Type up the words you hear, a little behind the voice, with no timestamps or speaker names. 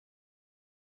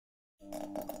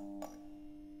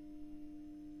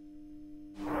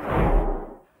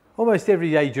Almost every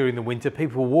day during the winter,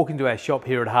 people will walk into our shop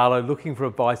here at Harlow looking for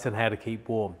advice on how to keep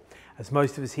warm. As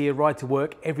most of us here ride to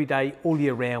work every day, all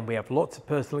year round, we have lots of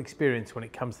personal experience when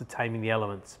it comes to taming the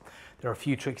elements. There are a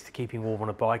few tricks to keeping warm on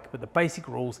a bike, but the basic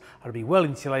rules are to be well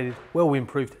insulated, well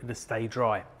windproofed and to stay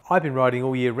dry. I've been riding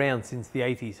all year round since the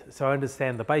 80s, so I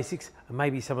understand the basics and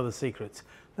maybe some of the secrets.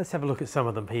 Let's have a look at some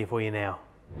of them here for you now.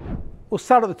 We'll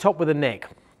start at the top with the neck.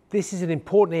 This is an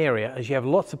important area as you have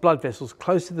lots of blood vessels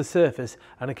close to the surface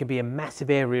and it can be a massive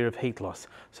area of heat loss.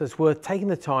 So it's worth taking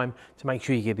the time to make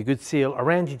sure you get a good seal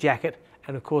around your jacket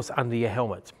and of course under your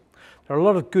helmet. There are a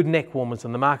lot of good neck warmers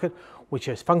on the market which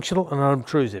are functional and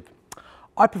unobtrusive.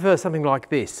 I prefer something like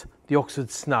this, the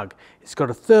Oxford Snug. It's got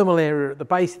a thermal area at the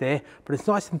base there, but it's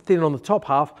nice and thin on the top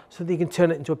half so that you can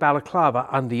turn it into a balaclava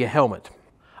under your helmet.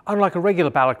 Unlike a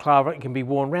regular balaclava, it can be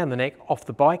worn around the neck, off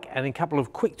the bike, and in a couple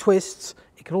of quick twists,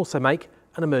 it can also make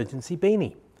an emergency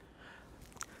beanie.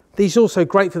 These are also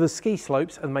great for the ski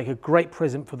slopes and make a great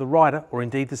present for the rider or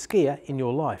indeed the skier in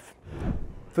your life.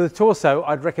 For the torso,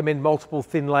 I'd recommend multiple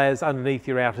thin layers underneath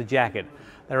your outer jacket.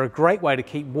 They're a great way to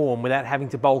keep warm without having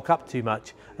to bulk up too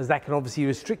much, as that can obviously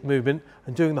restrict movement,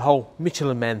 and doing the whole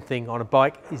Michelin Man thing on a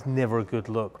bike is never a good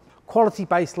look. Quality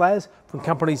base layers from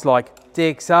companies like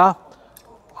DXR,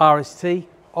 RST,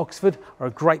 Oxford are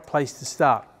a great place to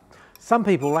start. Some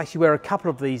people will actually wear a couple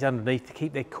of these underneath to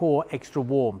keep their core extra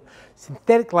warm.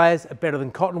 Synthetic layers are better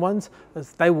than cotton ones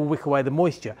as they will wick away the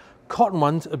moisture. Cotton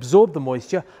ones absorb the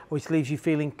moisture, which leaves you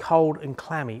feeling cold and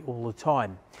clammy all the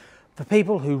time. For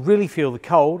people who really feel the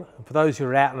cold, and for those who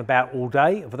are out and about all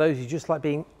day, and for those who just like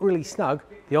being really snug,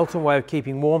 the ultimate way of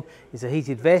keeping warm is a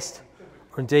heated vest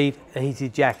or indeed a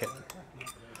heated jacket.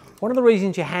 One of the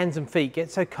reasons your hands and feet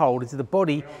get so cold is that the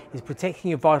body is protecting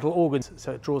your vital organs,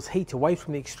 so it draws heat away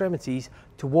from the extremities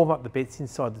to warm up the bits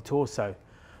inside the torso.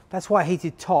 That's why a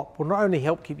heated top will not only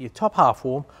help keep your top half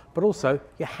warm, but also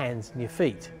your hands and your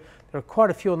feet. There are quite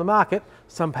a few on the market,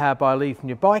 some powered by a lead from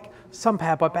your bike, some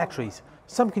powered by batteries.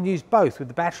 Some can use both. With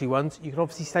the battery ones, you can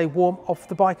obviously stay warm off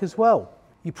the bike as well.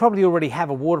 You probably already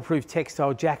have a waterproof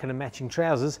textile jacket and matching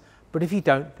trousers, but if you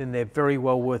don't, then they're very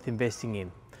well worth investing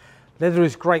in. Leather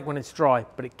is great when it's dry,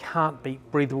 but it can't beat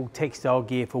breathable textile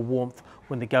gear for warmth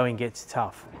when the going gets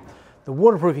tough. The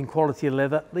waterproofing quality of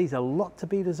leather leaves a lot to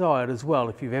be desired as well.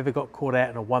 If you've ever got caught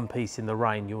out in a one piece in the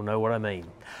rain, you'll know what I mean.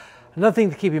 Another thing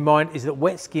to keep in mind is that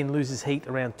wet skin loses heat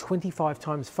around 25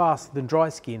 times faster than dry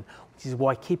skin, which is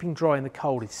why keeping dry in the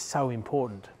cold is so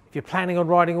important. If you're planning on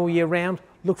riding all year round,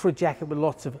 look for a jacket with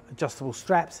lots of adjustable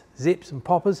straps, zips and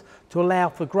poppers to allow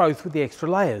for growth with the extra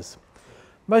layers.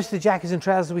 Most of the jackets and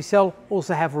trousers we sell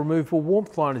also have removable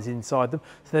warmth liners inside them,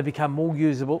 so they become more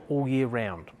usable all year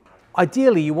round.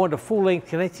 Ideally, you want a full-length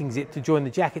connecting zip to join the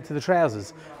jacket to the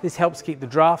trousers. This helps keep the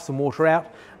drafts and water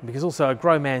out, because also a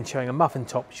grown man showing a muffin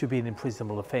top should be an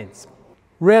imprisonable offence.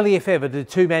 Rarely, if ever, do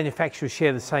two manufacturers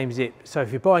share the same zip, so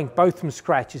if you're buying both from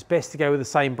scratch, it's best to go with the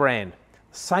same brand.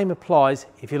 The same applies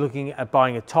if you're looking at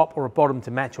buying a top or a bottom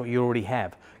to match what you already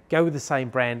have. Go with the same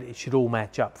brand, it should all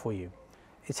match up for you.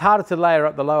 It's harder to layer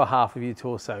up the lower half of your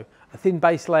torso. A thin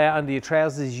base layer under your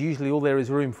trousers is usually all there is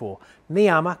room for. Knee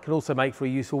armour can also make for a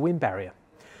useful wind barrier.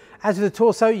 As with the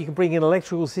torso, you can bring in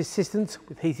electrical assistance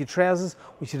with heated trousers,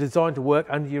 which are designed to work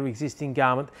under your existing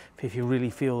garment if you really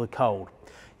feel the cold.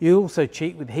 You also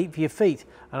cheat with heat for your feet,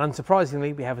 and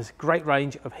unsurprisingly, we have a great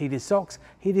range of heated socks,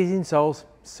 heated insoles,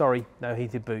 sorry, no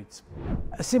heated boots.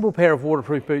 A simple pair of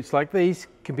waterproof boots like these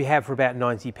can be had for about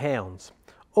 £90.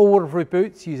 All waterproof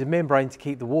boots use a membrane to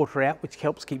keep the water out, which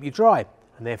helps keep you dry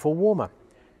and therefore warmer.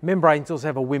 Membranes also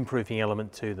have a windproofing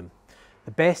element to them.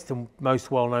 The best and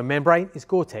most well-known membrane is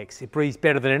Gore-Tex. It breathes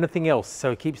better than anything else,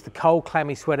 so it keeps the cold,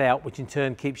 clammy sweat out, which in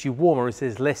turn keeps you warmer as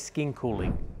there's less skin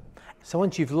cooling. So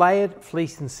once you've layered,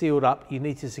 fleeced and sealed up, you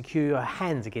need to secure your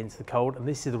hands against the cold, and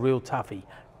this is the real toughie,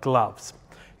 gloves.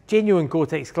 Genuine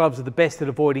Gore-Tex gloves are the best at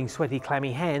avoiding sweaty,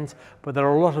 clammy hands, but there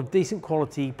are a lot of decent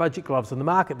quality budget gloves on the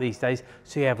market these days,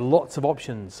 so you have lots of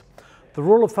options. The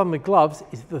rule of thumb with gloves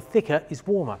is that the thicker is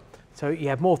warmer, so you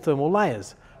have more thermal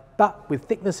layers. But with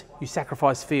thickness, you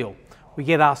sacrifice feel. We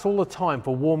get asked all the time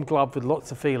for a warm glove with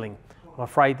lots of feeling. I'm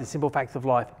afraid the simple fact of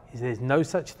life is there's no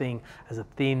such thing as a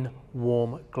thin,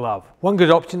 warm glove. One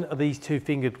good option are these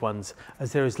two-fingered ones,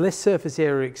 as there is less surface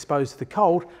area exposed to the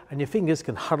cold and your fingers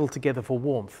can huddle together for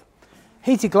warmth.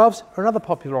 Heated gloves are another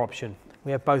popular option.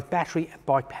 We have both battery and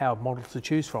bike-powered models to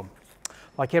choose from.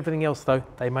 Like everything else though,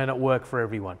 they may not work for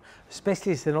everyone,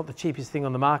 especially as they're not the cheapest thing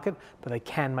on the market, but they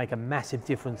can make a massive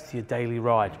difference to your daily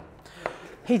ride.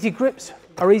 Heated grips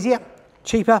are easier.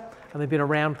 Cheaper, and they've been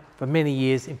around for many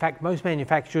years. In fact, most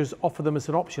manufacturers offer them as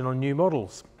an option on new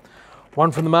models.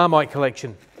 One from the Marmite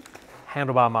collection,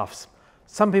 handlebar muffs.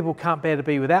 Some people can't bear to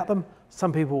be without them.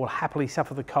 Some people will happily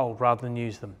suffer the cold rather than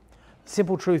use them. The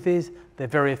simple truth is they're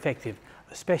very effective,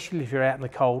 especially if you're out in the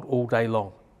cold all day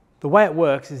long. The way it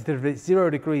works is that if it's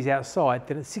 0 degrees outside,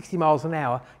 then at 60 miles an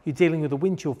hour, you're dealing with a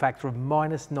wind chill factor of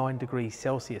 -9 degrees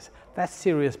Celsius. That's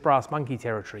serious brass monkey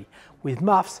territory. With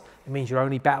muffs, it means you're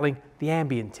only battling the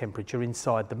ambient temperature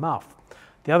inside the muff.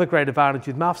 The other great advantage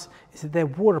with muffs is that they're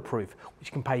waterproof,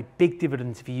 which can pay big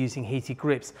dividends if you're using heated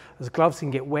grips, as gloves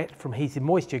can get wet from heated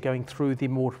moisture going through the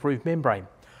waterproof membrane.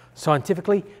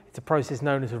 Scientifically, it's a process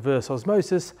known as reverse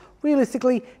osmosis.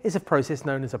 Realistically, it's a process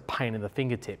known as a pain in the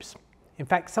fingertips. In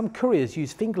fact, some couriers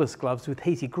use fingerless gloves with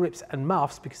heated grips and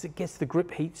muffs because it gets the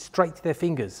grip heat straight to their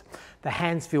fingers. The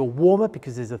hands feel warmer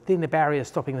because there's a thinner barrier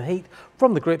stopping the heat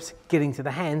from the grips getting to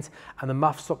the hands, and the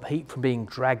muffs stop the heat from being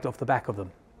dragged off the back of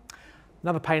them.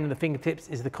 Another pain in the fingertips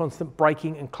is the constant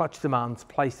braking and clutch demands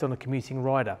placed on a commuting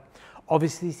rider.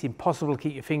 Obviously, it's impossible to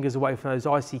keep your fingers away from those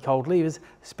icy cold levers,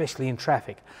 especially in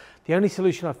traffic. The only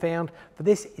solution I've found for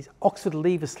this is Oxford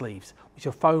lever sleeves, which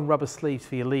are foam rubber sleeves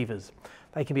for your levers.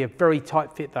 They can be a very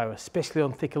tight fit though, especially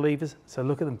on thicker levers, so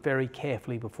look at them very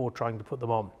carefully before trying to put them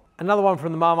on. Another one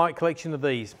from the Marmite collection of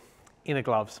these, inner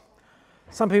gloves.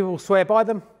 Some people swear by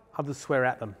them, others swear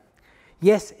at them.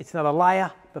 Yes, it's another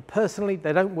layer, but personally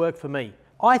they don't work for me.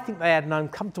 I think they add an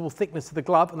uncomfortable thickness to the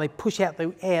glove and they push out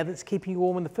the air that's keeping you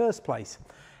warm in the first place.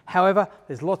 However,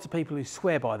 there's lots of people who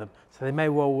swear by them, so they may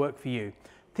well work for you.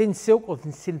 Thin silk or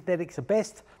thin synthetics are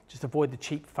best, just avoid the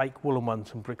cheap fake woolen ones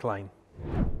from Brick Lane.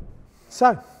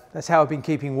 So, that's how I've been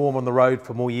keeping warm on the road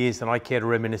for more years than I care to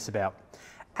reminisce about.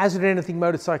 As with anything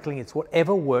motorcycling, it's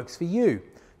whatever works for you.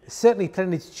 There's certainly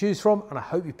plenty to choose from, and I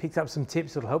hope you picked up some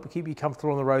tips that will help keep you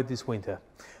comfortable on the road this winter.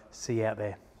 See you out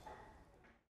there.